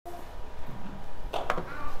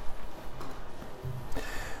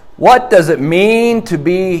What does it mean to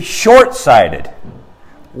be short-sighted?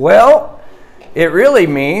 Well, it really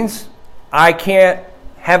means I can't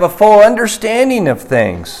have a full understanding of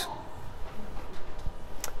things.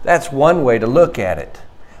 That's one way to look at it.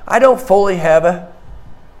 I don't fully have an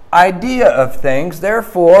idea of things,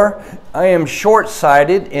 therefore I am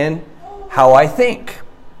short-sighted in how I think.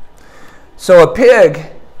 So a pig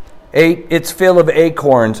ate its fill of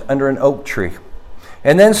acorns under an oak tree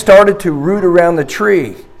and then started to root around the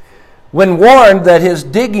tree. When warned that his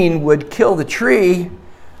digging would kill the tree,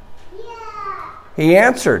 he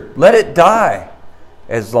answered, "Let it die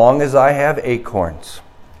as long as I have acorns."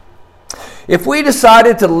 If we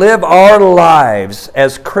decided to live our lives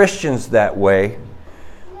as Christians that way,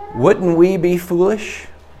 wouldn't we be foolish?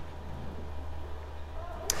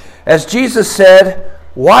 As Jesus said,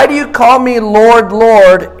 "Why do you call me Lord,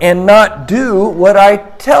 Lord, and not do what I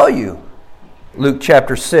tell you?" Luke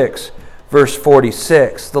chapter 6, verse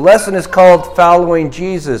 46. The lesson is called Following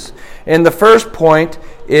Jesus, and the first point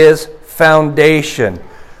is foundation.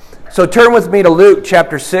 So turn with me to Luke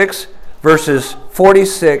chapter 6, verses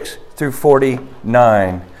 46 through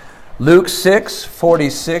 49. Luke 6,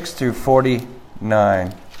 46 through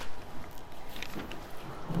 49.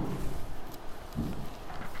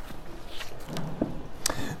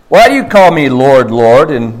 Why do you call me Lord, Lord,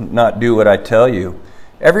 and not do what I tell you?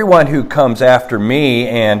 Everyone who comes after me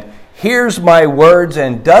and hears my words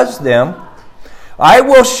and does them, I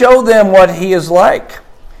will show them what he is like.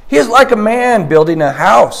 He is like a man building a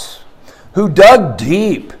house who dug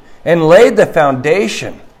deep and laid the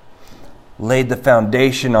foundation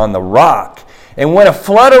on the rock. And when a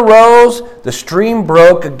flood arose, the stream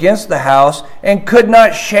broke against the house and could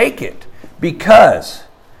not shake it because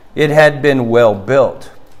it had been well built.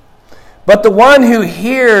 But the one who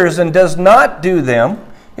hears and does not do them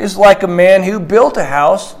is like a man who built a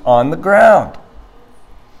house on the ground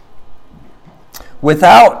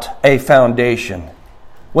without a foundation.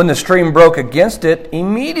 When the stream broke against it,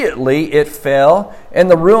 immediately it fell, and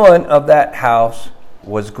the ruin of that house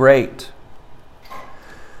was great.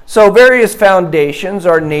 So various foundations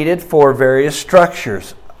are needed for various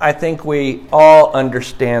structures. I think we all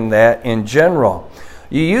understand that in general.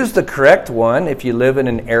 You use the correct one if you live in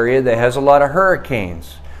an area that has a lot of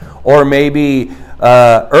hurricanes, or maybe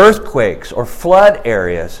earthquakes or flood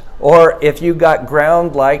areas, or if you got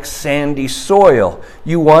ground like sandy soil,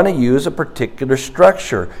 you want to use a particular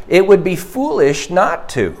structure. It would be foolish not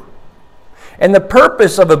to. And the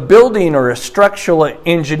purpose of a building or a structural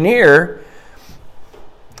engineer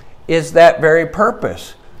is that very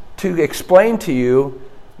purpose, to explain to you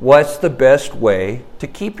what's the best way to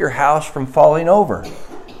keep your house from falling over.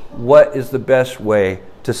 What is the best way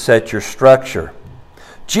to set your structure?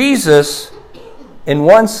 Jesus, in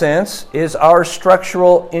one sense, is our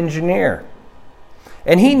structural engineer.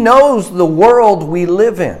 And he knows the world we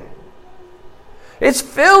live in. It's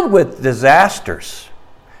filled with disasters,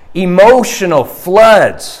 emotional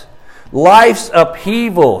floods, life's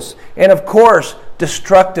upheavals, and of course,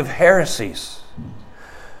 destructive heresies.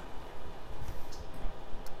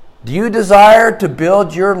 Do you desire to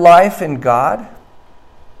build your life in God?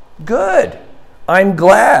 Good. I'm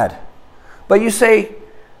glad. But you say,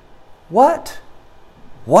 what?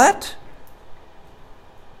 What?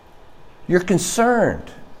 You're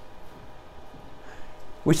concerned.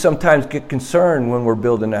 We sometimes get concerned when we're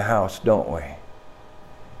building a house, don't we?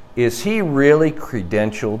 Is he really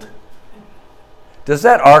credentialed? Does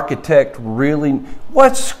that architect really...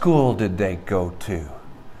 What school did they go to?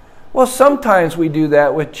 Well, sometimes we do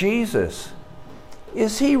that with Jesus.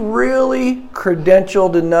 Is he really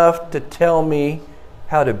credentialed enough to tell me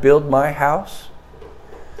how to build my house?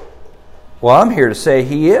 Well, I'm here to say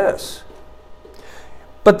he is.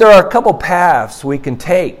 But there are a couple paths we can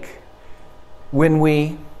take when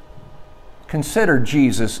we consider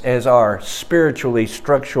Jesus as our spiritually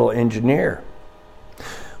structural engineer.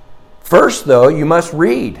 First, though, you must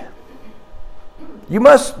read. You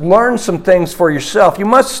must learn some things for yourself. You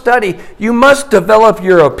must study. You must develop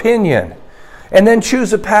your opinion. And then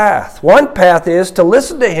choose a path. One path is to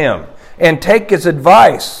listen to him and take his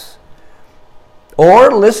advice.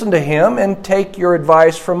 Or listen to him and take your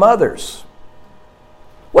advice from others.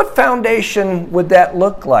 What foundation would that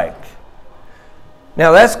look like?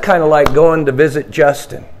 Now that's kind of like going to visit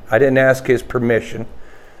Justin. I didn't ask his permission,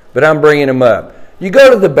 but I'm bringing him up. You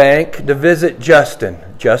go to the bank to visit Justin.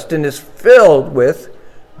 Justin is filled with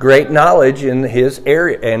great knowledge in his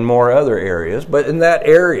area and more other areas, but in that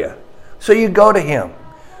area. So you go to him.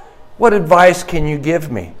 What advice can you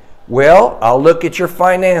give me? Well, I'll look at your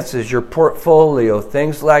finances, your portfolio,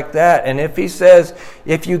 things like that. And if he says,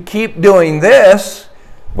 if you keep doing this,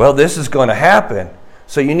 well, this is going to happen.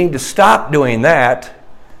 So you need to stop doing that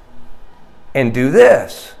and do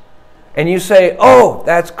this. And you say, oh,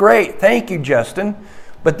 that's great. Thank you, Justin.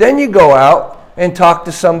 But then you go out and talk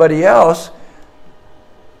to somebody else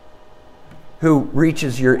who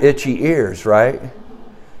reaches your itchy ears, right?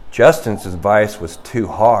 Justin's advice was too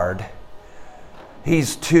hard.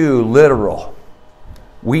 He's too literal.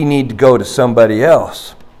 We need to go to somebody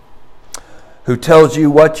else who tells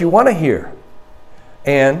you what you want to hear.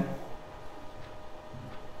 And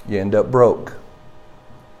you end up broke.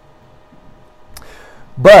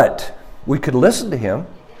 But we could listen to him.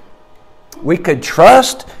 We could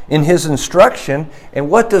trust in his instruction. And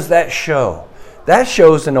what does that show? That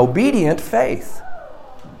shows an obedient faith.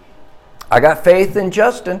 I got faith in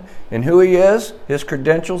Justin, in who he is, his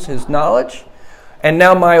credentials, his knowledge. And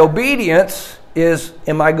now my obedience is,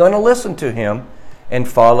 am I going to listen to him and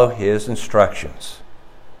follow his instructions?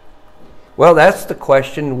 Well, that's the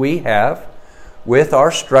question we have with our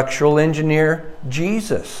structural engineer,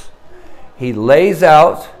 Jesus. He lays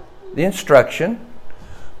out the instruction,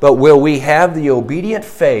 but will we have the obedient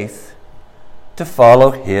faith to follow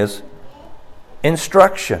his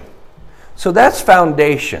instruction? So that's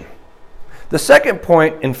foundation. The second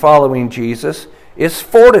point in following Jesus is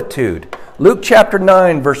fortitude. Luke chapter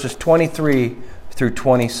 9, verses 23 through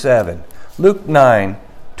 27. Luke 9,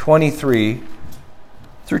 23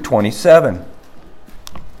 through 27.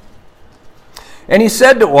 And he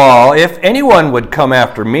said to all, if anyone would come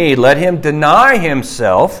after me, let him deny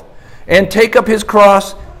himself and take up his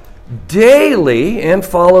cross daily and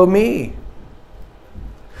follow me.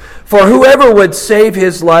 For whoever would save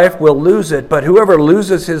his life will lose it, but whoever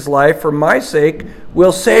loses his life for my sake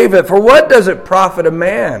will save it. For what does it profit a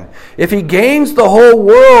man if he gains the whole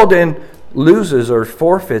world and loses or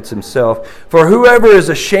forfeits himself? For whoever is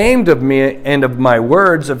ashamed of me and of my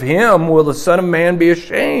words, of him will the Son of Man be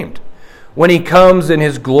ashamed when he comes in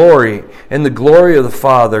his glory, in the glory of the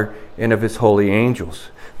Father and of his holy angels.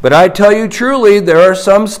 But I tell you truly, there are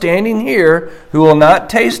some standing here who will not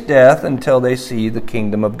taste death until they see the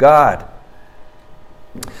kingdom of God.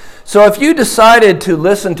 So if you decided to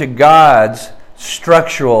listen to God's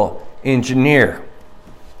structural engineer,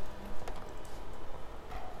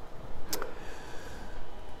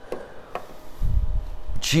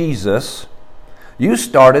 Jesus, you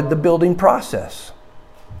started the building process.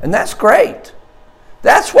 And that's great.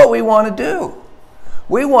 That's what we want to do.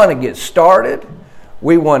 We want to get started.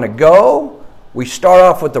 We want to go. We start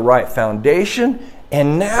off with the right foundation.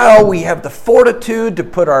 And now we have the fortitude to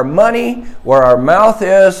put our money where our mouth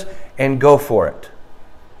is and go for it.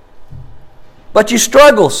 But you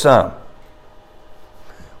struggle some.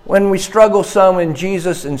 When we struggle some in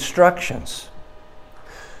Jesus' instructions,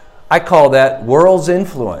 I call that world's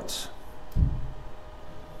influence.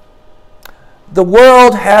 The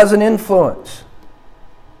world has an influence.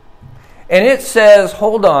 And it says,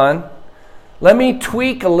 hold on, let me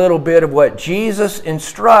tweak a little bit of what Jesus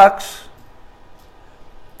instructs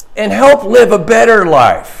and help live a better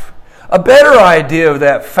life, a better idea of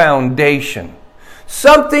that foundation.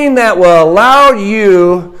 Something that will allow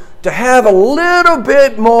you to have a little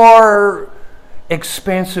bit more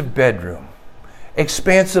expansive bedroom,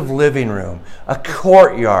 expansive living room, a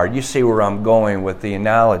courtyard. You see where I'm going with the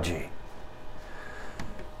analogy.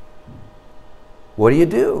 What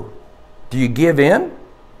do? Do you give in?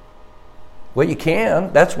 Well, you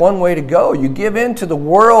can. That's one way to go. You give in to the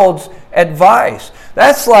world's advice.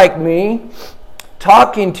 That's like me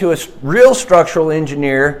talking to a real structural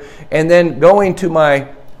engineer and then going to my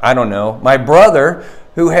brother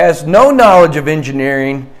who has no knowledge of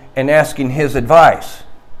engineering and asking his advice.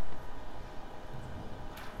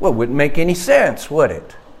 Well, it wouldn't make any sense, would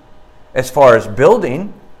it? As far as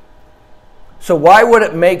building. So why would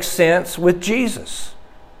it make sense with Jesus?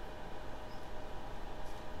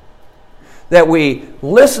 That we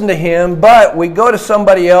listen to him, but we go to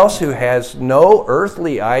somebody else who has no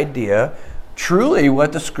earthly idea truly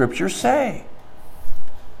what the scriptures say.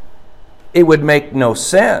 It would make no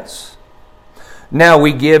sense. Now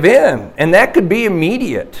we give in, and that could be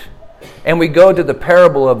immediate. And we go to the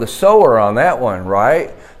parable of the sower on that one,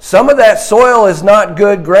 right? Some of that soil is not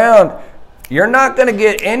good ground. You're not going to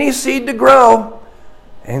get any seed to grow.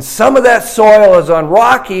 And some of that soil is on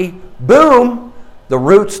rocky. Boom, the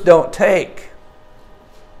roots don't take.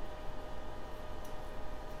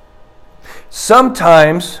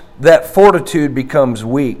 Sometimes that fortitude becomes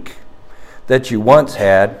weak that you once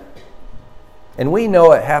had. And we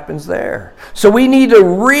know it happens there. So we need to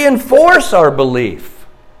reinforce our belief.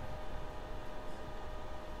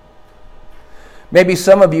 Maybe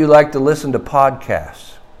some of you like to listen to podcasts.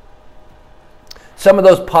 Some of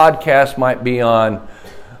those podcasts might be on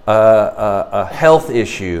a health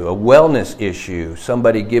issue, a wellness issue,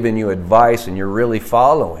 somebody giving you advice and you're really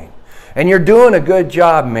following. And you're doing a good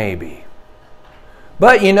job maybe.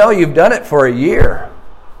 But you've done it for a year.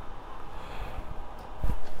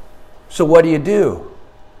 So what do?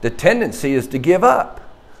 The tendency is to give up,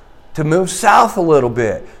 to move south a little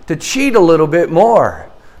bit, to cheat a little bit more.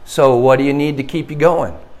 So what do you need to keep you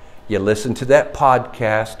going? You listen to that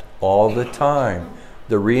podcast all the time.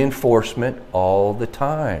 The reinforcement all the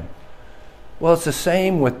time. Well, it's the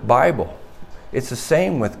same with Bible. It's the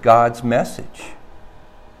same with God's message.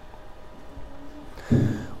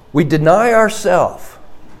 We deny ourselves.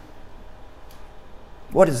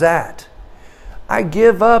 What is that? I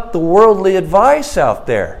give up the worldly advice out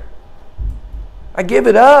there. I give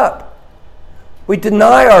it up. We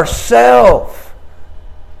deny ourselves.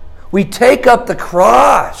 We take up the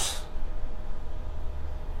cross.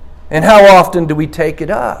 And how often do we take it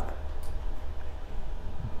up?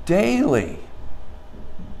 Daily.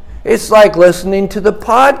 It's like listening to the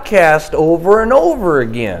podcast over and over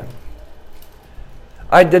again.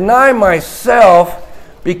 I deny myself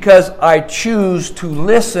because I choose to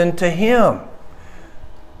listen to Him.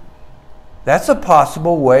 That's a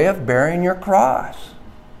possible way of bearing your cross.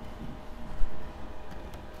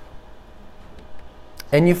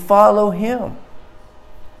 And you follow Him.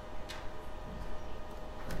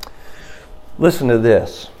 Listen to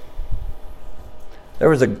this. There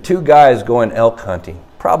was two guys going elk hunting,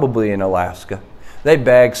 probably in Alaska. They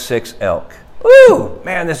bagged 6 elk. Woo!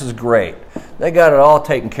 Man, this is great. They got it all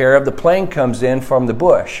taken care of. The plane comes in from the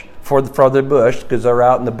bush, for the bush, because they're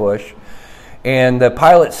out in the bush. And the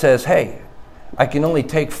pilot says, hey, I can only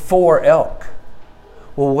take 4 elk.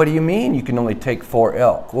 Well, what do you mean you can only take 4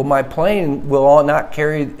 elk? Well, my plane will not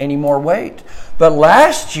carry any more weight. But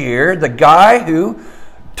last year, the guy who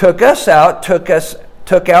took us out took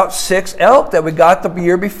out 6 elk that we got the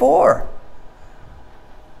year before.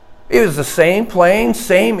 It was the same plane,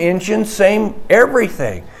 same engine, same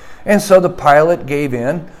everything. And so the pilot gave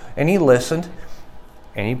in and he listened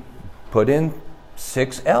and he put in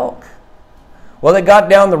 6 elk. Well, they got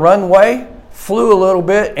down the runway, flew a little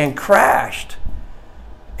bit and crashed.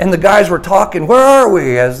 And the guys were talking, where are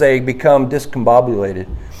we? As they become discombobulated.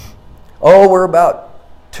 Oh, we're about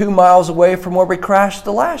 2 miles away from where we crashed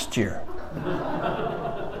the last year.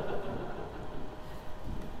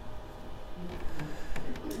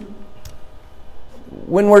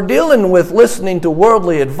 When we're dealing with listening to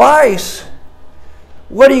worldly advice,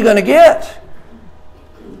 what are you going to get?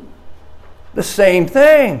 The same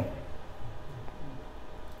thing.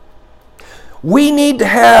 We need to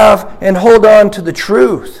have and hold on to the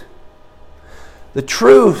truth. The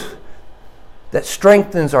truth that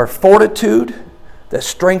strengthens our fortitude, that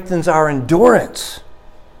strengthens our endurance.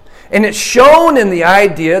 And it's shown in the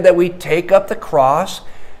idea that we take up the cross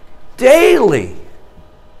daily.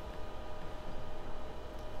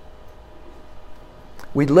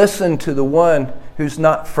 We listen to the one who's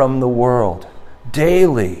not from the world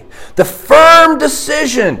daily. The firm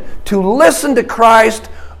decision to listen to Christ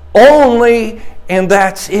only, and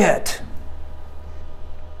that's it.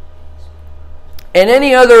 And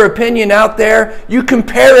any other opinion out there, you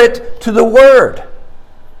compare it to the Word.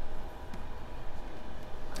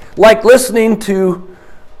 Like listening to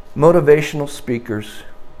motivational speakers.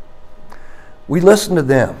 We listen to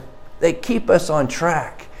them. They keep us on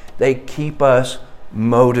track. They keep us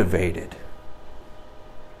motivated.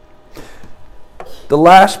 The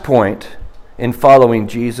last point in following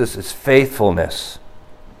Jesus is faithfulness.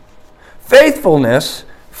 Faithfulness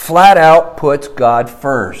flat out puts God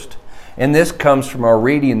first. And this comes from our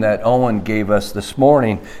reading that Owen gave us this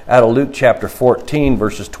morning out of Luke chapter 14,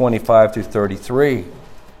 verses 25 through 33.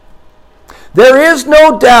 There is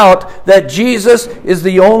no doubt that Jesus is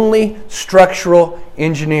the only structural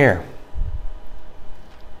engineer.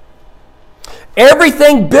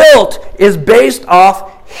 Everything built is based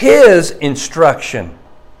off His instruction.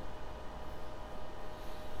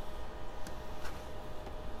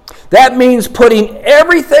 That means putting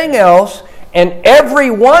everything else and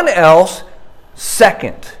everyone else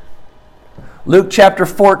second. Luke chapter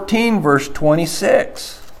 14, verse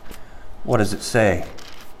 26. What does it say?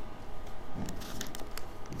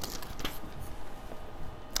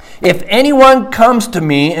 If anyone comes to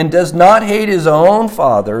me and does not hate his own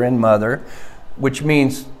father and mother, which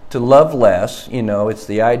means to love less, it's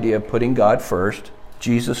the idea of putting God first,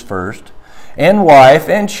 Jesus first, and wife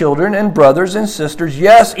and children and brothers and sisters,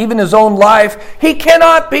 yes, even his own life, he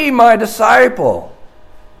cannot be my disciple.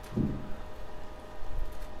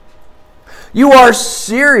 You are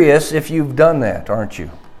serious if you've done that, aren't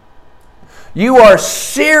you? You are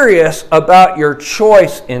serious about your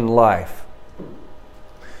choice in life.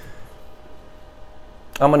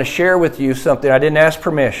 I'm going to share with you something. I didn't ask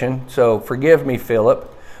permission, so forgive me, Philip.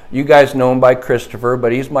 You guys know him by Christopher,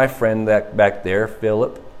 but he's my friend back there,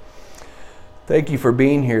 Philip. Thank you for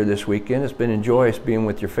being here this weekend. It's been joyous being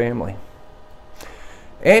with your family.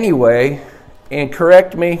 Anyway, and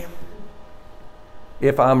correct me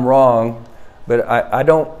if I'm wrong, but I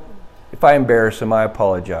don't, if I embarrass him, I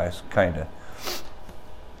apologize, kind of.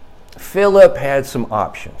 Philip had some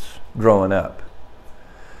options growing up.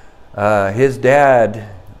 His dad,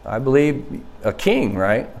 I believe, a king,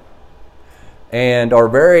 right? And are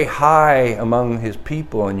very high among his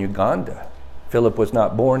people in Uganda. Philip was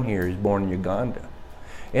not born here, he was born in Uganda.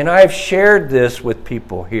 And I've shared this with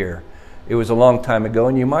people here. It was a long time ago,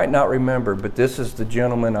 and you might not remember, but this is the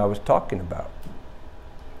gentleman I was talking about.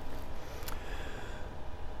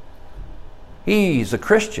 He's a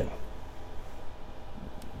Christian.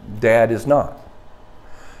 Dad is not.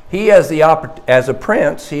 He has as a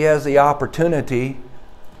prince, he has the opportunity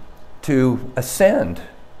to ascend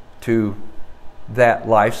to that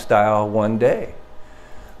lifestyle one day.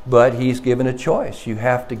 But he's given a choice. You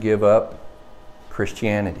have to give up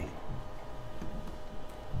Christianity.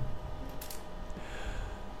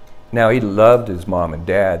 Now, he loved his mom and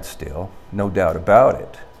dad still, no doubt about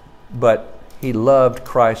it. But he loved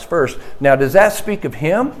Christ first. Now, does that speak of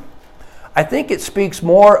him? I think it speaks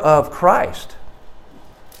more of Christ.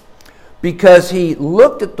 Because he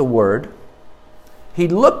looked at the Word, he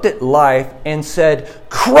looked at life and said,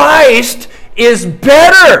 Christ is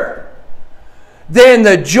better than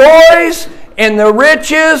the joys and the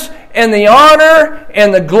riches and the honor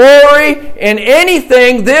and the glory and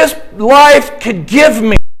anything this life could give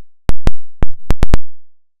me.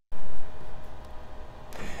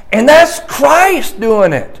 And that's Christ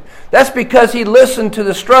doing it. That's because he listened to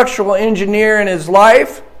the structural engineer in his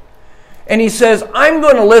life. And he says, I'm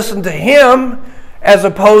going to listen to him as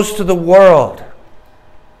opposed to the world.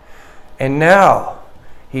 And now,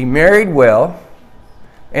 he married well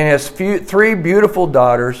and has three beautiful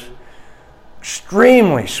daughters,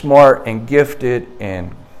 extremely smart and gifted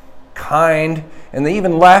and kind, and they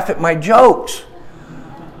even laugh at my jokes.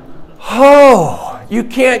 Oh, you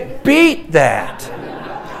can't beat that.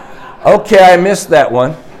 Okay, I missed that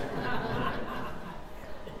one.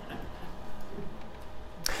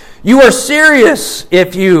 You are serious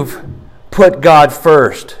if you've put God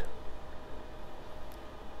first.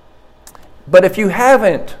 But if you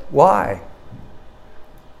haven't, why?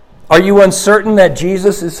 Are you uncertain that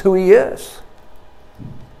Jesus is who he is?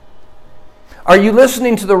 Are you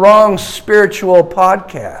listening to the wrong spiritual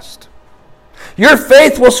podcast? Your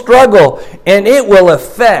faith will struggle and it will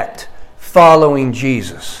affect following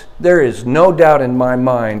Jesus. There is no doubt in my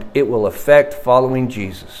mind it will affect following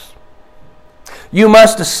Jesus. You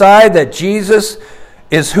must decide that Jesus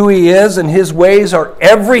is who he is and his ways are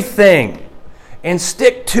everything. And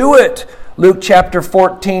stick to it. Luke chapter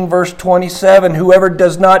 14 verse 27, whoever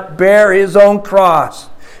does not bear his own cross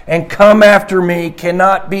and come after me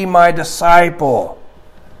cannot be my disciple.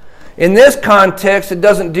 In this context, it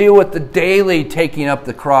doesn't deal with the daily taking up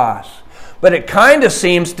the cross. But it kind of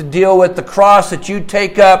seems to deal with the cross that you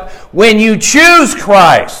take up when you choose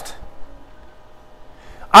Christ.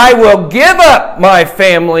 I will give up my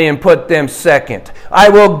family and put them second. I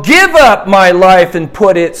will give up my life and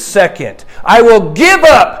put it second. I will give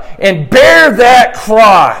up and bear that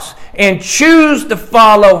cross and choose to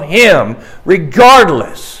follow him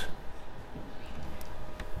regardless.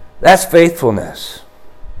 That's faithfulness.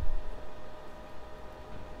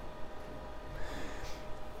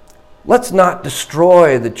 Let's not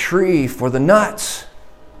destroy the tree for the nuts.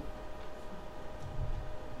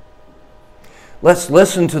 Let's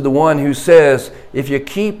listen to the one who says, if you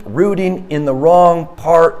keep rooting in the wrong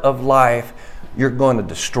part of life, you're going to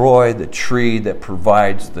destroy the tree that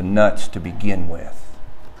provides the nuts to begin with.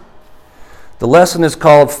 The lesson is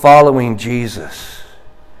called Following Jesus.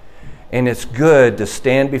 And it's good to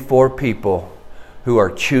stand before people who are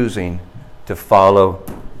choosing to follow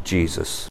Jesus.